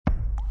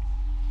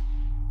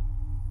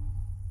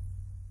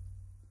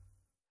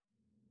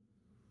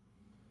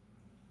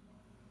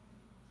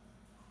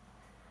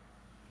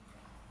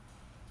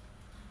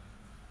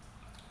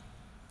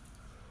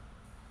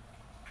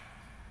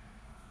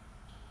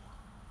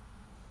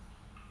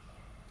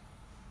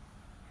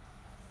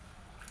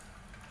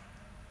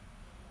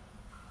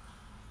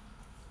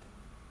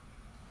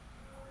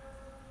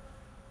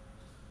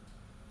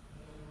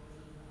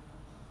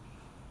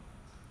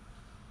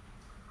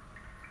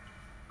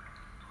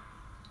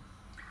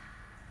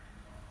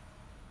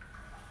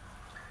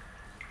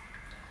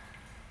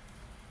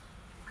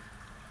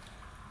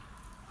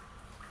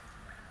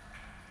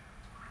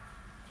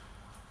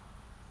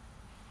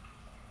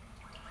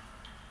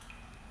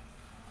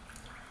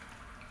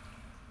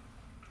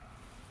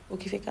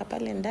Ukifika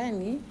pale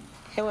ndani,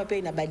 hewa pia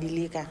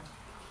inabadilika.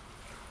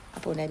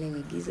 Hapo ndani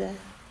ni giza.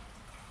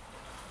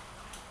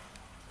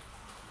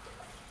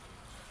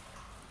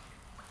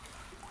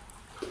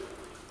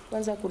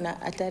 Kwanza kuna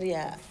hatari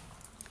ya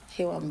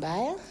hewa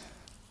mbaya.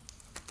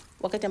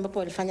 Wakati ambapo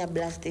walifanya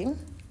blasting,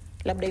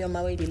 labda hiyo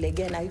mawe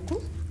ililegea na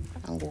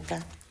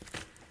anguka.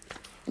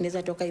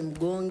 Inaweza toka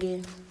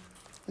imgonge,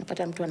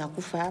 unapata mtu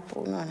anakufa hapo,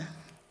 unaona.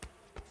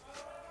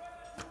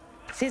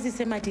 Siwezi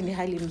sema ati ni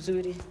hali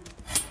mzuri.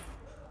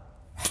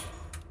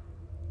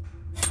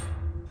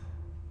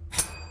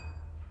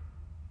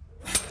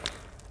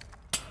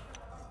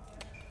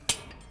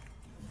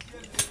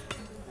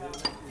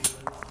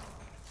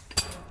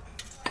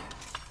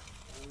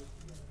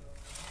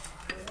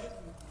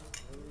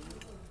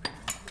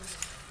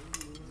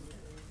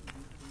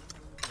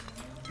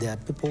 There are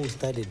people who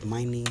started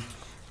mining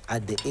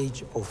at the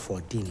age of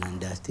 14 and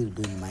they are still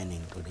doing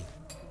mining today.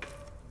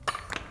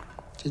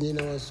 Chenye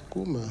na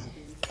wasukuma,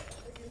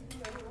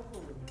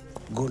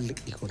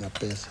 gold iko na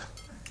pesa.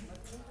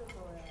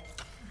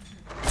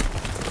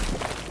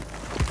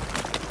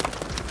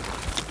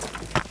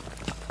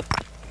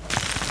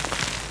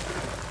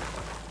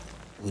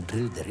 We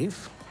drill the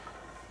reef,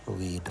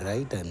 we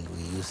dry it, and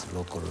we use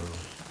local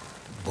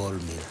ball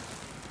mill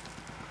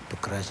to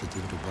crush it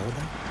into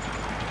powder.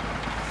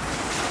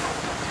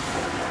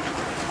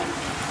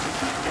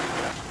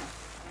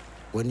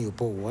 When you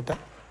pour water,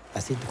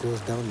 as it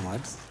goes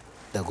downwards,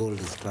 the gold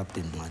is trapped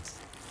in mud.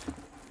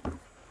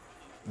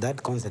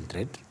 That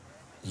concentrate,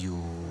 you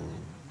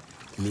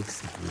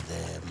mix it with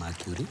the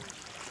mercury.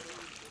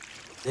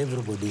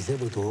 Everybody is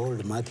able to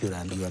hold mercury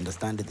and you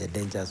understand the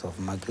dangers of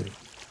mercury.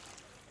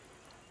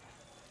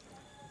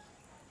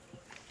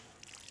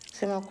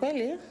 Sema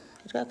kweli,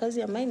 katika kazi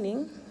ya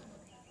mining,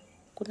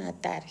 kuna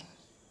hatari.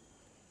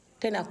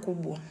 Tena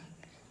kubwa.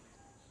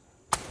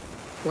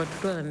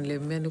 Watoto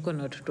wananilemea, niko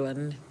na watoto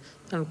 4.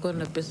 Nalikuwa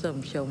na pesa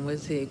mwisho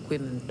mwezi haikuwa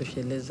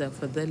inanitosheleza.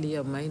 Afadhali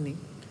ya mining,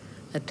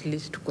 at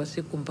least kwa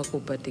siku mpaka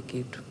upate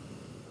kitu.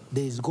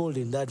 There is gold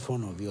in that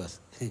phone of yours.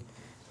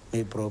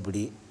 Maybe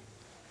probably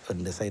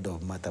on the side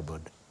of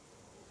motherboard.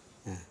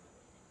 Yeah.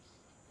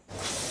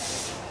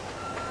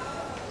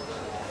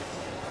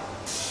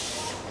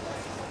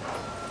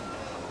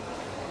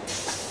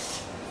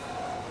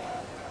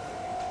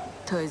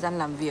 Thời gian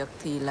làm việc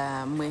thì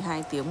là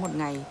 12 tiếng một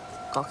ngày,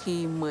 có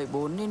khi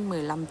 14 đến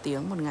 15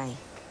 tiếng một ngày.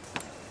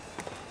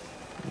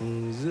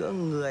 Giữa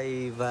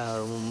người và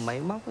máy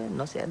móc ấy,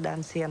 nó sẽ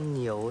đan xen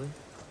nhiều ấy.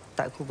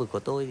 Tại khu vực của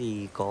tôi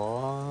thì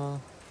có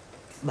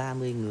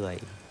 30 người.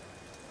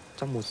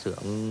 Trong một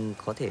xưởng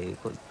có thể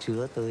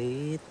chứa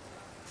tới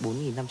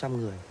 4.500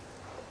 người.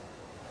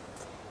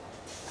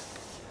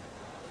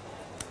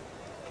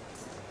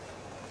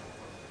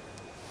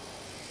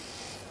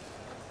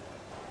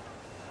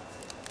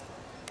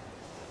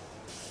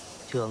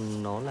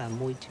 Trường nó là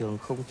môi trường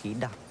không khí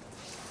đặc.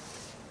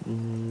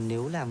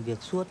 Nếu làm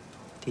việc suốt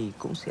thì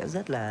cũng sẽ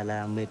rất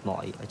là mệt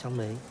mỏi ở trong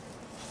đấy.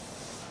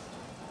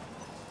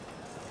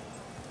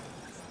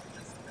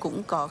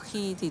 Cũng có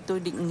khi thì tôi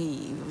định nghỉ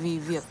vì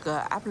việc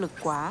áp lực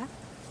quá.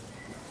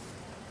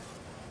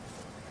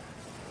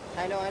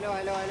 Alo.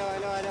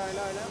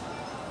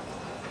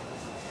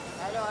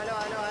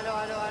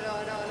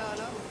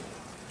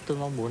 Tôi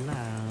mong muốn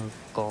là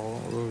có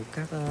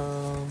các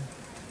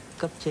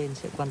cấp trên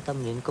sẽ quan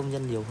tâm đến công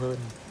nhân nhiều hơn,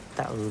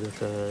 tạo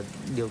được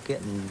điều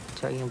kiện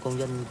cho anh em công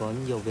nhân có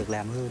nhiều việc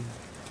làm hơn,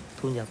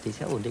 thu nhập thì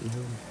sẽ ổn định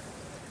hơn.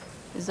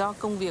 Do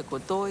công việc của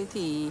tôi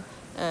thì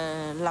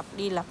lặp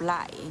đi lặp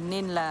lại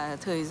nên là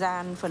thời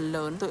gian phần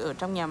lớn tôi ở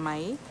trong nhà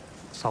máy.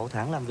 6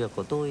 tháng làm việc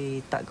của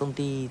tôi tại công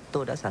ty,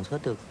 tôi đã sản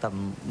xuất được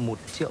tầm 1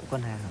 triệu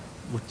con hàng,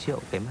 1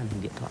 triệu cái màn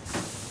hình điện thoại.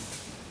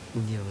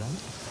 Nhiều lắm,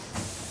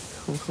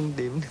 không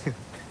đếm được.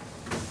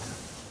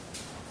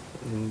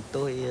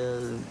 Tôi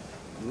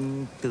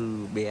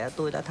từ bé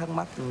tôi đã thắc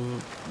mắc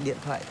điện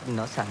thoại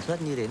nó sản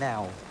xuất như thế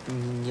nào.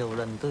 Nhiều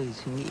lần tôi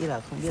suy nghĩ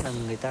là không biết là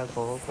người ta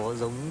có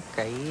giống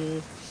cái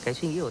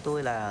suy nghĩ của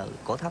tôi là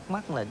có thắc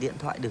mắc là điện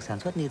thoại được sản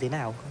xuất như thế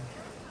nào.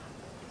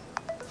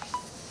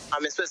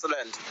 I'm in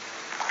Switzerland.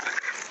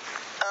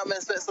 I'm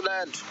in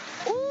Switzerland.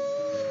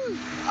 Woo!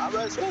 I'm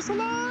in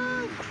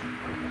Switzerland.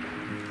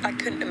 I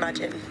couldn't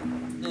imagine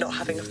not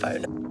having a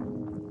phone.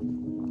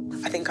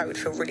 I think I would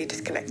feel really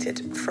disconnected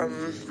from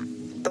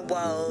the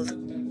world.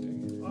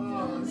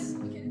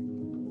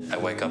 I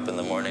wake up in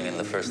the morning and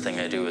the first thing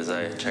I do is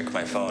I check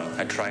my phone.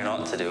 I try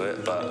not to do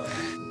it, but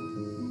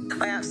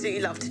I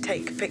absolutely love to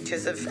take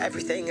pictures of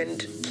everything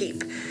and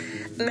keep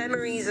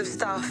memories of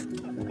stuff.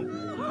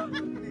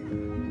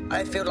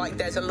 I feel like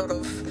there's a lot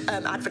of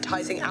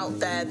advertising out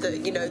there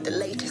that, you know, the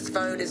latest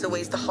phone is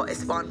always the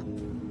hottest one.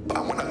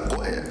 And when I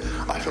got it,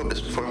 I felt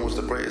this phone was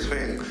the greatest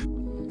thing.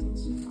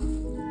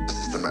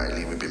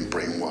 Systematically, we've been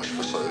brainwashed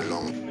for so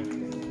long.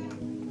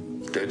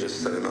 They're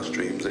just selling us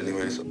dreams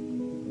anyway. So.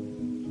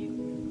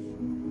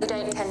 We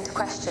don't tend to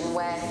question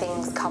where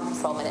things come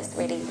from, and it's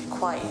really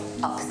quite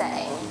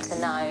upsetting to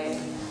know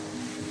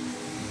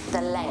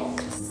the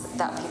lengths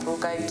that people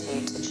go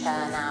to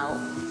churn out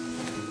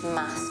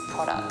mass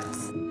products.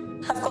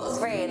 I've got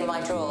 3 in my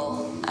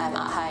drawer at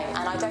home,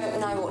 and I don't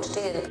know what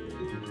to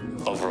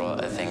do. Overall,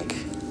 I think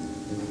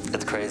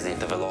it's crazy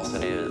the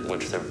velocity at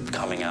which they're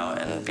coming out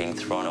and being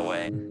thrown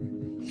away.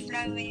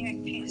 Fly away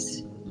like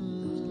peace.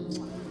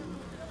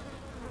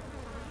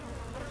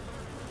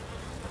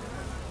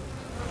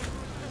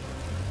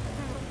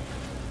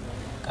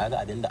 Kaga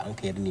abin da an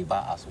kayar ne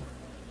ba a so,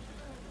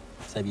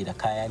 saboda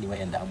kaya ne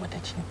wayanda an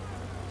matacci.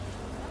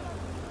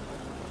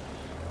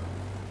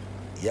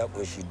 Ya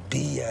kunshi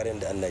duk yaren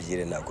da an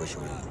Najeriya na akwai shi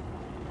wurin.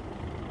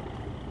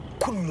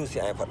 Kullum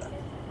sai an faɗa,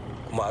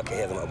 kuma aka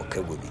iya zama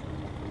abokai gobe.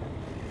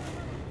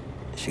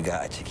 Shiga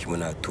a ciki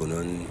muna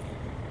tonon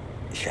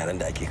sharan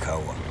da ake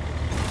kawowa.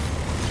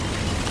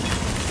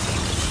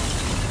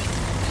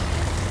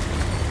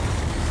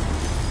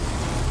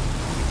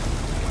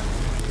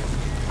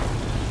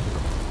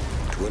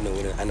 Wannan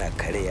wurin ana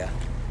kareya,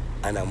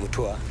 ana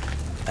mutuwa,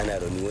 ana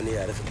rauni, wani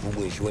ya rasa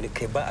bugun shi, wani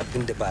kai ba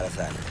abin da ba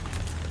rasa nan.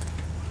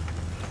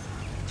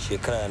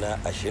 Shekara na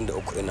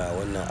 23 ina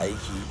wannan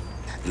aiki,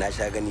 na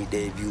sha gani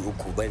 1, 2,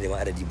 3 bane da ma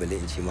adadi balle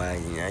in ce ma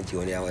yanki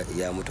wani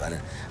ya mutu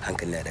anan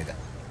hankali na daga.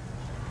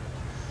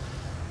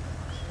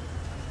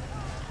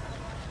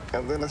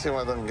 Yanzu na ce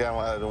ma zan gaya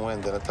ma adadin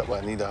wayan da na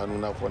taba ni da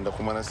hannuna wanda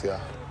kuma na siya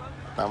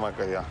na ma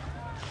karya.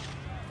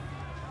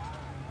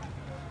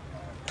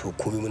 To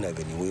komai muna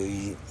gani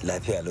wayoyi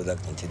lafiya lau za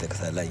ka tsince da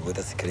kasa layi,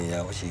 wata sikirin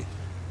ya washe,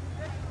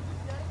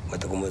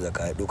 wata kuma za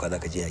ka doka za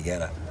ka je ya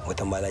gyara,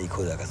 wata ma layi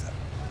kawai za ka sa.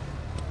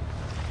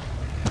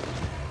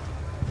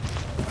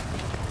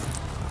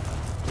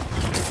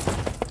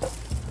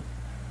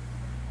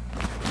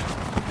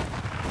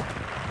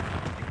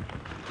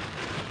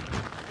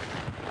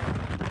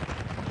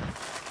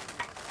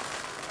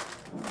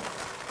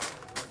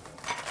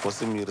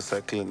 Wasu mu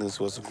recycling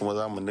ɗinsu, wasu kuma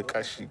za mu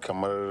niƙa shi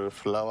kamar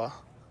fulawa.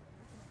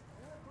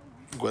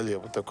 Gwal ya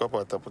fita,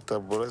 kwafa ta fita,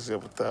 buras ya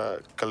fita,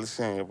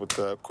 calcium ya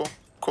fita,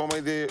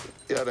 komai dai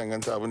ya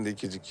danganta abin da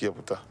yake jiki ya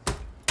fita.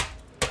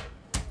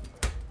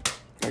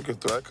 Nake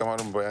tura kamar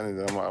bayani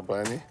da nama a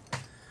bayani.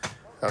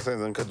 Ya san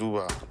idan ka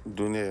duba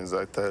duniya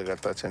yanzu ta riga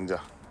ta canja.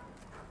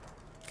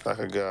 Za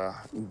ka ga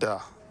da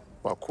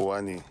ba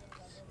kowa ne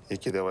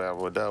yake da waya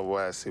ba, da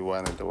waya sai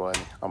wani da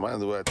wani, amma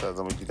yanzu waya ta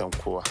zama gidan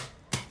kowa.